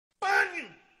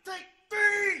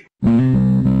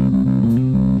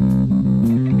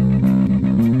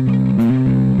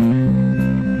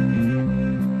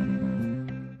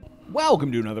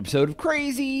welcome to another episode of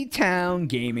Crazy Town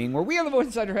Gaming, where we are the voice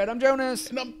inside your head. I'm Jonas.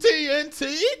 And I'm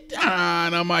TNT.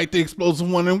 Dynamite, the explosive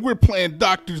one, and we're playing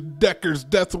Dr. Dekker's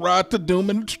Death Rod to Doom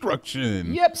and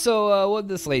Destruction. Yep, so what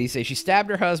did this lady say? She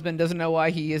stabbed her husband, doesn't know why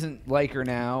he isn't like her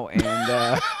now, and...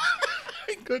 I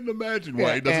couldn't imagine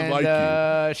why he doesn't like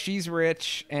you. She's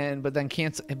rich,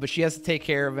 but she has to take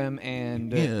care of him,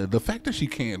 and... yeah, the fact that she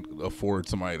can't afford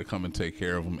somebody to come and take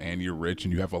care of him, and you're rich,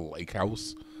 and you have a lake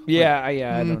house... Yeah, I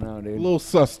don't know, dude. A little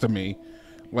sus to me.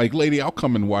 Like, lady, I'll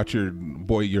come and watch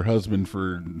your husband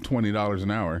for $20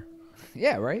 an hour.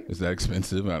 Yeah, right? Is that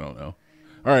expensive? I don't know.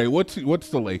 All right, what's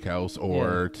the lake house?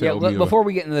 Or tell me before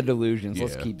we get into the delusions,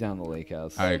 let's keep down the lake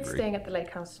house. I agree. Staying at the lake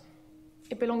house.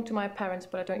 It belonged to my parents,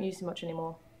 but I don't use it much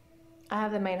anymore. I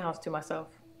have the main house to myself.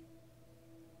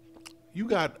 You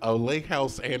got a lake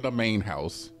house and a main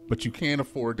house, but you can't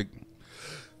afford to...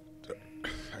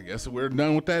 I guess we're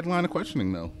done with that line of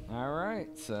questioning, though. All right,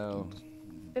 so...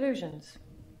 Illusions.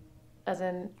 As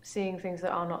in, seeing things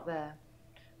that are not there.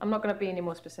 I'm not going to be any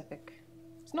more specific.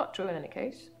 It's not true in any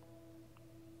case.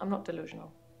 I'm not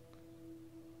delusional.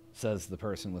 Says the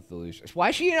person with delusions. Why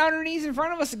is she on her knees in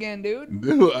front of us again, dude?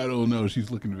 Dude, I don't know.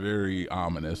 She's looking very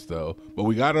ominous, though. But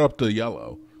we got her up to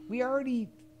yellow. We already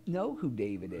know who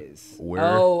David is. Where?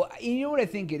 Oh, you know what I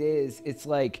think it is? It's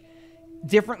like...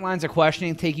 different lines of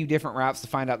questioning take you different routes to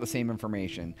find out the same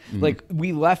information. Like,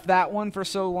 we left that one for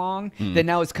so long that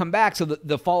now it's come back. So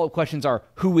the follow-up questions are,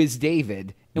 who is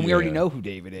David? And we already know who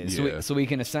David is. So we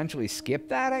can essentially skip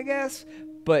that, I guess.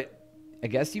 But I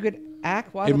guess you could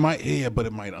act while... It might, but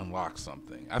it might unlock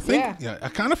something. I think, I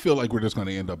kind of feel like we're just going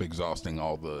to end up exhausting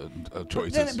all the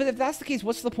choices. But if that's the case,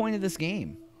 what's the point of this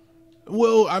game?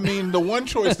 Well, I mean, the one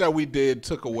choice that we did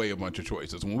took away a bunch of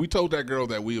choices. When we told that girl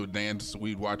that we would dance,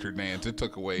 we'd watch her dance, it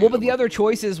took away... Well, but the other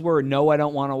choices were, no, I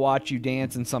don't want to watch you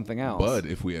dance, and something else. But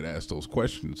if we had asked those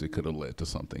questions, it could have led to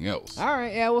something else. All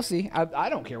right, yeah, we'll see. I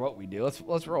don't care what we do.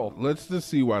 Let's roll. Let's just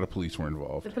see why the police were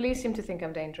involved. The police seem to think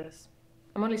I'm dangerous.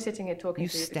 I'm only sitting here talking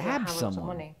to you because I have lots of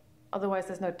money. Otherwise,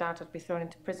 there's no doubt I'd be thrown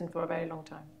into prison for a very long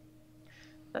time.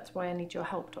 That's why I need your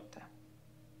help, Doctor.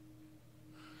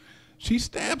 She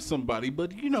stabbed somebody,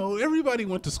 but, you know, everybody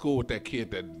went to school with that kid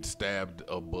that stabbed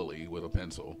a bully with a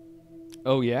pencil.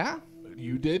 Oh, yeah?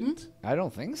 You didn't? I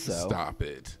don't think so. Stop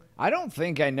it. I don't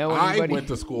think I know anybody. I went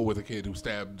to school with a kid who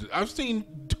stabbed... I've seen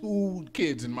 2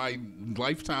 kids in my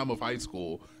lifetime of high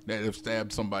school that have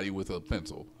stabbed somebody with a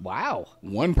pencil. Wow.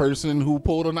 One person who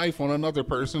pulled a knife on another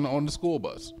person on the school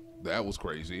bus. That was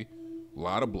crazy. A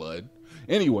lot of blood.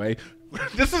 Anyway...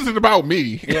 This isn't about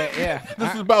me. Yeah.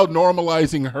 This is about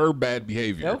normalizing her bad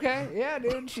behavior. Okay, yeah,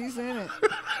 dude, she's in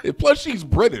it. Plus, she's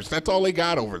British. That's all they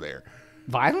got over there.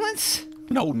 Violence?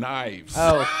 No, knives.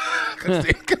 Oh.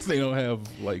 Because they don't have,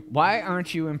 like... Why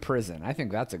aren't you in prison? I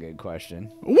think that's a good question.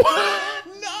 What?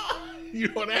 No.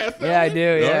 You want to ask that? Yeah, I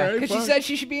do, yeah. Because she said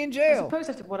she should be in I jail. suppose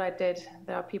after what I did,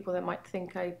 there are people that might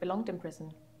think I belonged in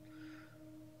prison.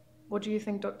 What do you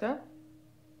think, Doctor?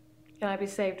 Can I be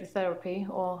saved with therapy,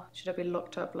 or should I be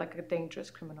locked up like a dangerous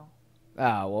criminal?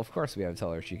 Oh, well, of course we have to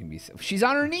tell her she can be saved. She's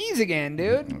on her knees again,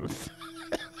 dude.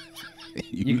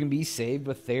 You can be saved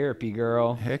with therapy,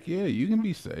 girl. Heck yeah, you can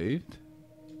be saved.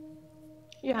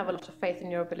 You have a lot of faith in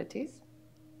your abilities.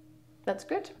 That's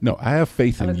good. No, I have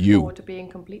faith in I look you. forward to being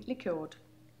completely cured.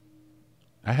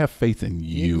 I have faith in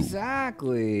you.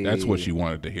 Exactly. That's what she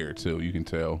wanted to hear, too. You can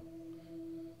tell.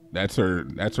 That's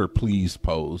her please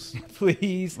pose.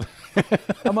 Please.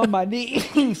 I'm on my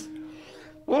knees.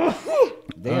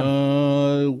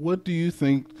 Damn. What do you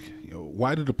think?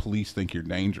 Why do the police think you're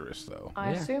dangerous, though? I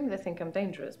assume they think I'm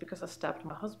dangerous because I stabbed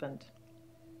my husband.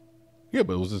 Yeah,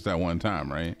 but it was just that one time,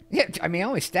 right? Yeah, I mean, I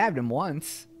only stabbed him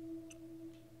once.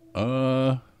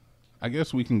 I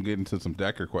guess we can get into some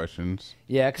Dekker questions.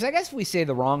 Yeah, because I guess if we say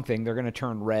the wrong thing, they're going to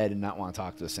turn red and not want to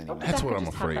talk to us anymore. That's what I'm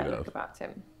afraid had that of. Look about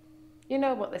him. You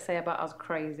know what they say about us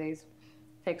crazies.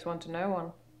 Takes one to know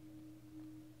one.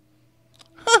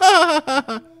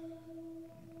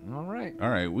 All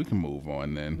right, we can move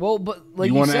on then. Well, but like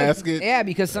you want to ask it? Yeah,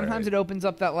 because sometimes it opens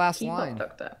up that last Keep line. up,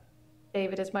 Doctor.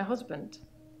 David is my husband.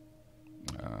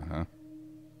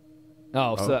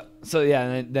 So yeah,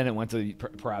 and then it went to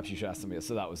perhaps you should ask somebody else.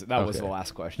 So that was the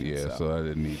last question. Yeah, so I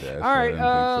didn't need that. All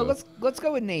right, let's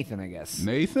go with Nathan, I guess.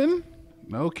 Nathan?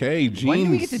 Okay, Jeans. When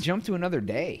do we get to jump to another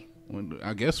day?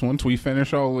 I guess once we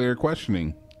finish all their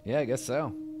questioning. Yeah, I guess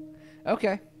so.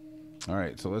 Okay. All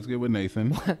right, so let's get with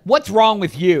Nathan. What's wrong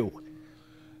with you?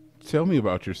 Tell me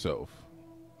about yourself.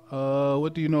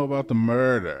 What do you know about the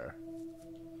murder?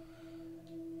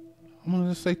 I'm going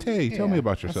to just say, Tay, tell me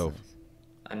about yourself.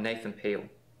 I'm Nathan Peel.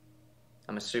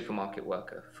 I'm a supermarket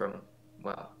worker from,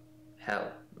 well,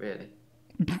 hell, really.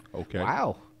 Okay.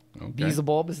 Wow. Okay.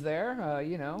 Beelzebub is there,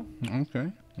 you know.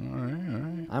 Okay. All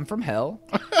right. I'm from hell.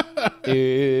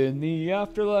 In the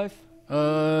afterlife.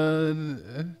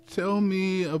 Tell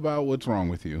me about what's wrong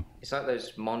with you. It's like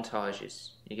those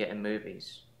montages you get in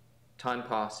movies. Time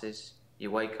passes, you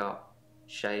wake up,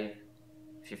 shave,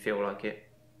 if you feel like it,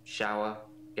 shower,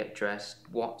 get dressed.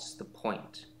 What's the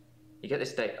point? You get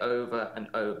this day over and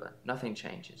over. Nothing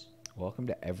changes. Welcome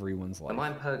to everyone's life. Am I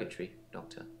in purgatory,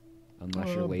 Doctor? Unless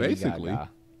you're Lady Basically. Gaga.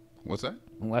 What's that?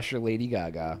 Unless you're Lady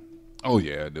Gaga. Oh,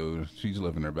 yeah, dude. She's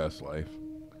living her best life.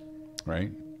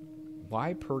 Right?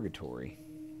 Why purgatory?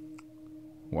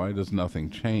 Why does nothing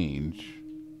change?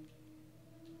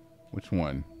 Which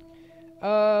one?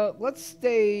 Let's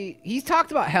stay... He's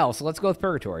talked about hell, so let's go with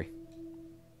purgatory.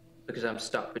 Because I'm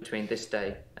stuck between this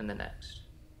day and the next.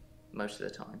 Most of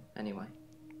the time, anyway.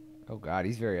 Oh, God,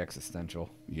 he's very existential.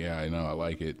 Yeah, I know. I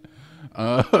like it.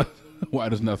 Why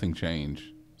does nothing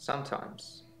change?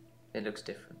 Sometimes it looks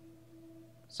different.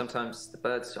 Sometimes the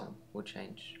bird song will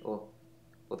change, or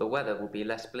the weather will be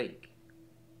less bleak.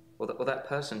 Or that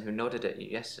person who nodded at you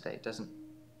yesterday doesn't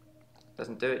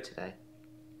do it today.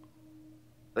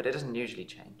 But it doesn't usually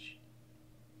change.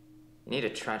 You need a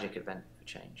tragic event for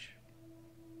change.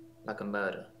 Like a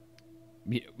murder.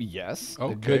 Yes.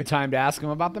 Okay. A good time to ask him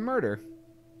about the murder.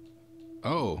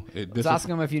 Oh. Let's ask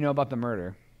him if you know about the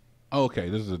murder. Okay,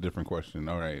 this is a different question.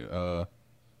 All right.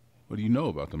 What do you know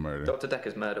about the murder? Dr.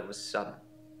 Dekker's murder was sudden.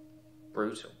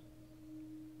 Brutal.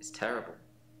 It's terrible.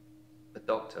 But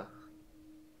Doctor...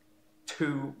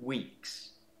 2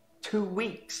 weeks. 2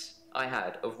 weeks I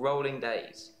had of rolling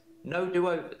days. No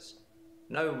do-overs.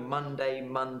 No Monday.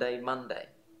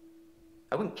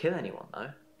 I wouldn't kill anyone, though.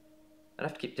 I'd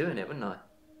have to keep doing it, wouldn't I?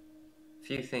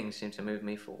 Few things seem to move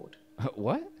me forward.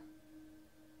 What?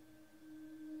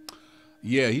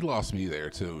 Yeah, he lost me there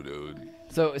too, dude.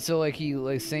 So like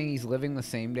saying he's living the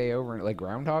same day over, like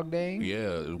Groundhog Day?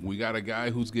 Yeah, we got a guy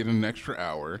who's getting an extra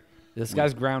hour. This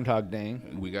guy's Groundhog Day.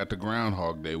 We got the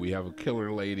Groundhog Day. We have a killer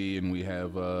lady, and we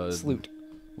have Sloot.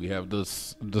 We have the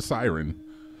siren.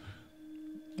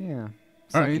 Yeah.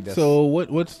 All right. Succubus. So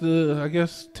what's the? I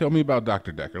guess tell me about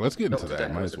Dr. Dekker. Let's get into Dr. that.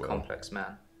 Dekker Might was as a well. complex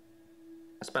man.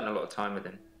 I spent a lot of time with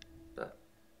him, but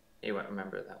he won't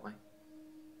remember it that way.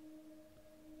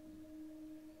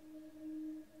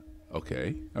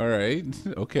 Okay. All right.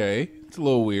 Okay. It's a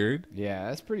little weird. Yeah,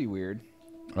 that's pretty weird.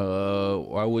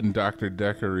 Why wouldn't Dr.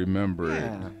 Dekker remember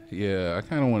it? Yeah, I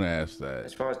kind of want to ask that.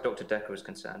 As far as Dr. Dekker was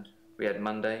concerned, we had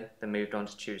Monday, then moved on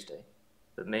to Tuesday.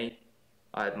 But me,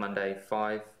 I had Monday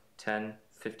 5, 10,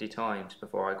 50 times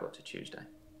before I got to Tuesday.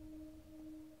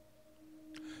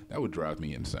 That would drive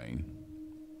me insane.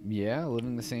 Yeah,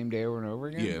 living the same day over and over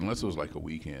again? Yeah, unless it was like a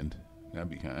weekend. That'd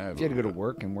be kind of... If you had to go to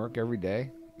work and work every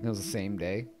day, it was the same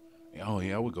day. Oh,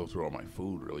 yeah, I would go through all my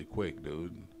food really quick,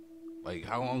 dude. Like,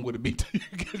 how long would it be till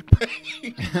you get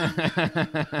paid?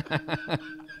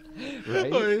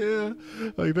 Right? Oh, yeah.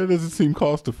 Like, that doesn't seem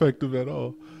cost effective at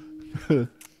all.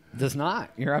 Does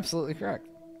not. You're absolutely correct.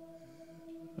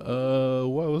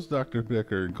 What was Dr.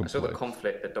 Dekker in I saw the complex?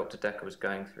 conflict that Dr. Dekker was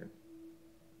going through.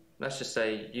 Let's just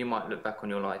say you might look back on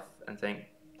your life and think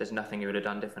there's nothing you would have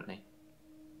done differently.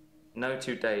 No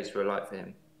 2 days were alike for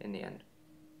him in the end.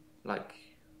 Like,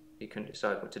 he couldn't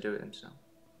decide what to do with himself.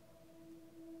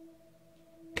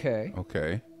 Okay.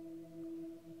 Okay.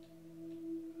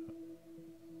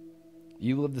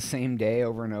 You live the same day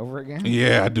over and over again?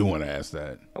 Yeah, I do want to ask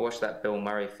that. I watched that Bill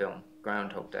Murray film,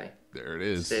 Groundhog Day. There it To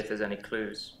is. see if there's any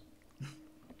clues.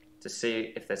 To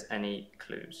see if there's any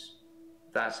clues.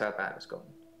 That's how bad it's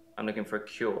gotten. I'm looking for a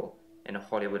cure in a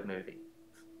Hollywood movie.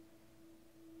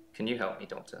 Can you help me,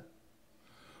 Doctor?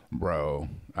 Bro,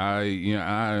 I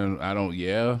don't,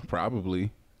 yeah,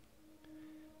 probably.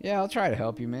 Yeah, I'll try to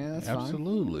help you, man. That's fine.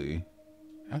 Absolutely.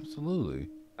 Absolutely.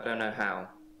 I don't know how,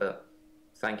 but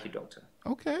thank you, Doctor.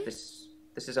 Okay. This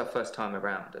is our first time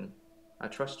around, and I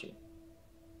trust you.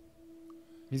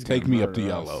 He's Take gonna me up murder to us.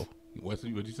 yellow.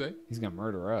 What'd you say? He's gonna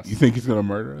murder us. You think he's gonna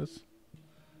murder us?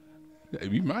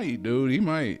 He might, dude. He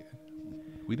might.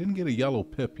 We didn't get a yellow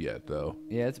pip yet, though.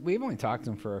 Yeah, we've only talked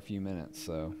to him for a few minutes,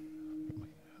 so.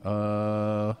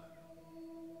 I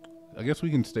guess we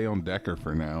can stay on Dekker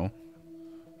for now.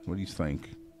 What do you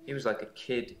think? He was like a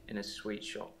kid in a sweet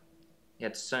shop. He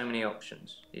had so many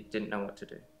options, he didn't know what to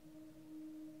do.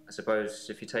 I suppose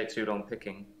if you take too long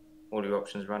picking, all your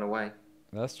options run away.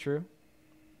 That's true.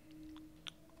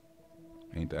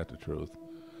 Ain't that the truth?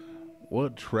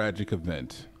 What tragic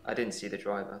event? I didn't see the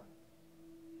driver.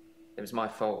 It was my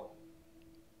fault.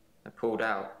 I pulled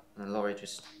out, and the lorry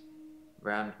just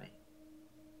rammed me.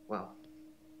 Well,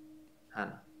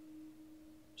 Hannah.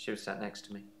 She was sat next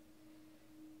to me.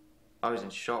 I was in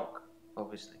shock,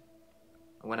 obviously.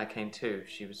 And when I came to,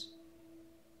 she was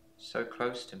so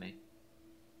close to me.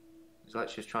 It was like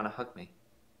she was trying to hug me.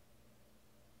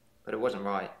 But it wasn't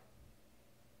right.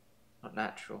 Not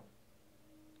natural.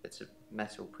 Bits of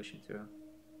metal pushing through her.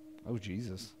 Oh,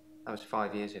 Jesus. That was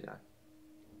 5 years ago.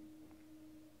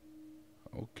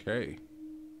 Okay.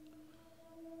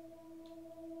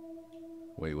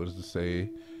 Wait, what does it say?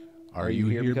 Are you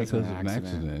here because of an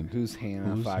accident? Who's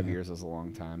Hannah? 5 years is a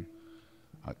long time.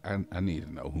 I need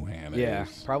to know who Hannah Yeah,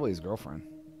 is. probably his girlfriend.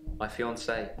 My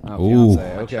fiancée. Oh,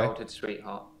 fiance. My Okay. childhood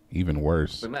sweetheart. Even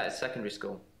worse. We met at secondary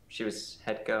school. She was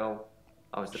head girl.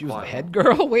 I was the She was the quiet head one.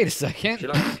 girl? Wait a second. She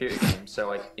liked computer games,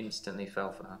 so I instantly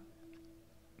fell for her.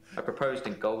 I proposed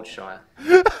in Goldshire.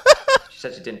 She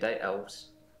said she didn't date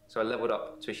elves, so I leveled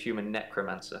up to a human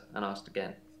necromancer and asked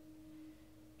again.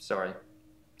 Sorry,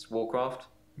 it's Warcraft?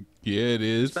 Yeah, it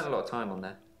is. Spent a lot of time on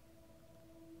there.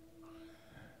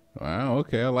 Wow,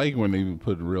 okay. I like when they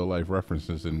put real life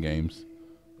references in games.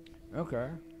 Okay.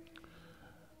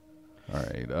 All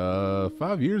right.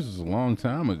 5 years is a long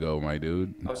time ago, my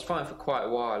dude. I was fine for quite a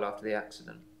while after the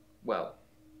accident. Well,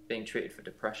 being treated for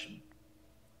depression.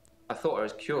 I thought I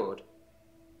was cured.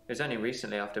 It was only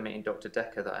recently after meeting Dr.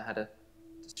 Dekker that I had a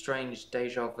strange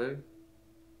deja vu.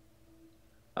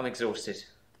 I'm exhausted.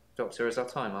 Doctor, is our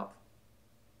time up?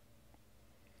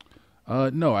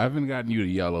 No, I haven't gotten you to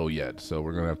yellow yet, so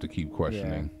we're gonna have to keep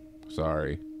questioning.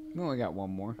 Sorry. We only got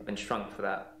one more. I've been shrunk for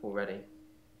that already.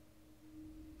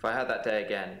 If I had that day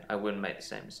again, I wouldn't make the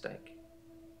same mistake.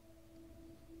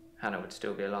 Hannah would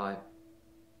still be alive.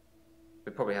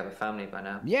 We'd probably have a family by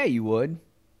now. Yeah, you would.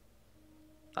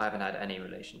 I haven't had any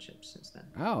relationships since then.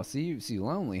 Oh, so you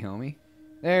lonely, homie.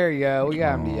 There you go. We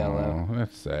got him to yellow. Oh,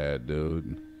 that's sad,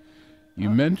 dude. You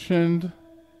mentioned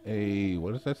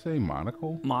what does that say?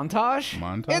 Monocle? Montage?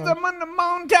 Montage? It's a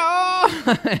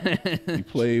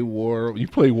montage. You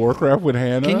play Warcraft with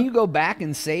Hannah? Can you go back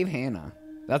and save Hannah?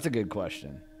 That's a good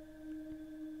question.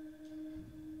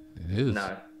 It is.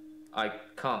 No, I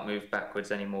can't move backwards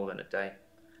any more than a day.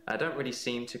 I don't really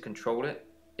seem to control it.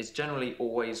 It's generally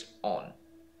always on.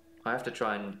 I have to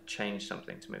try and change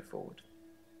something to move forward.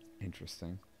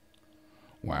 Interesting.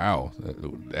 Wow.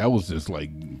 That was just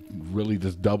like really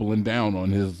just doubling down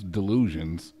on his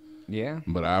delusions. Yeah.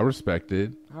 But I respect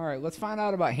it. All right, let's find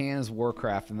out about Hannah's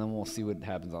Warcraft, and then we'll see what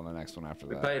happens on the next one after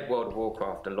We that. played World of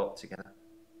Warcraft a lot together.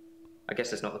 I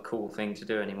guess it's not the cool thing to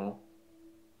do anymore.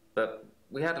 But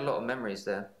we had a lot of memories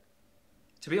there.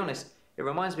 To be honest, it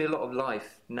reminds me a lot of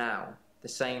life now. The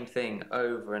same thing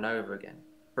over and over again.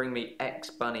 Bring me X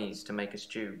bunnies to make a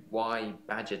stew. Y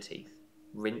badger teeth.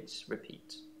 Rinse,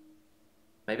 repeat.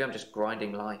 Maybe I'm just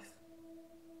grinding life.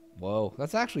 Whoa,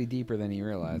 that's actually deeper than he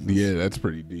realizes. Yeah, that's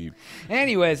pretty deep.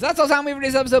 Anyways, that's all time we have for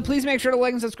today's episode. Please make sure to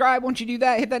like and subscribe. Once you do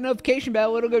that, hit that notification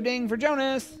bell. It'll go ding for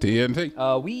Jonas.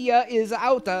 TNT. We is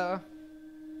out. Do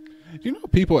you know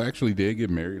people actually did get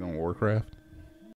married on Warcraft?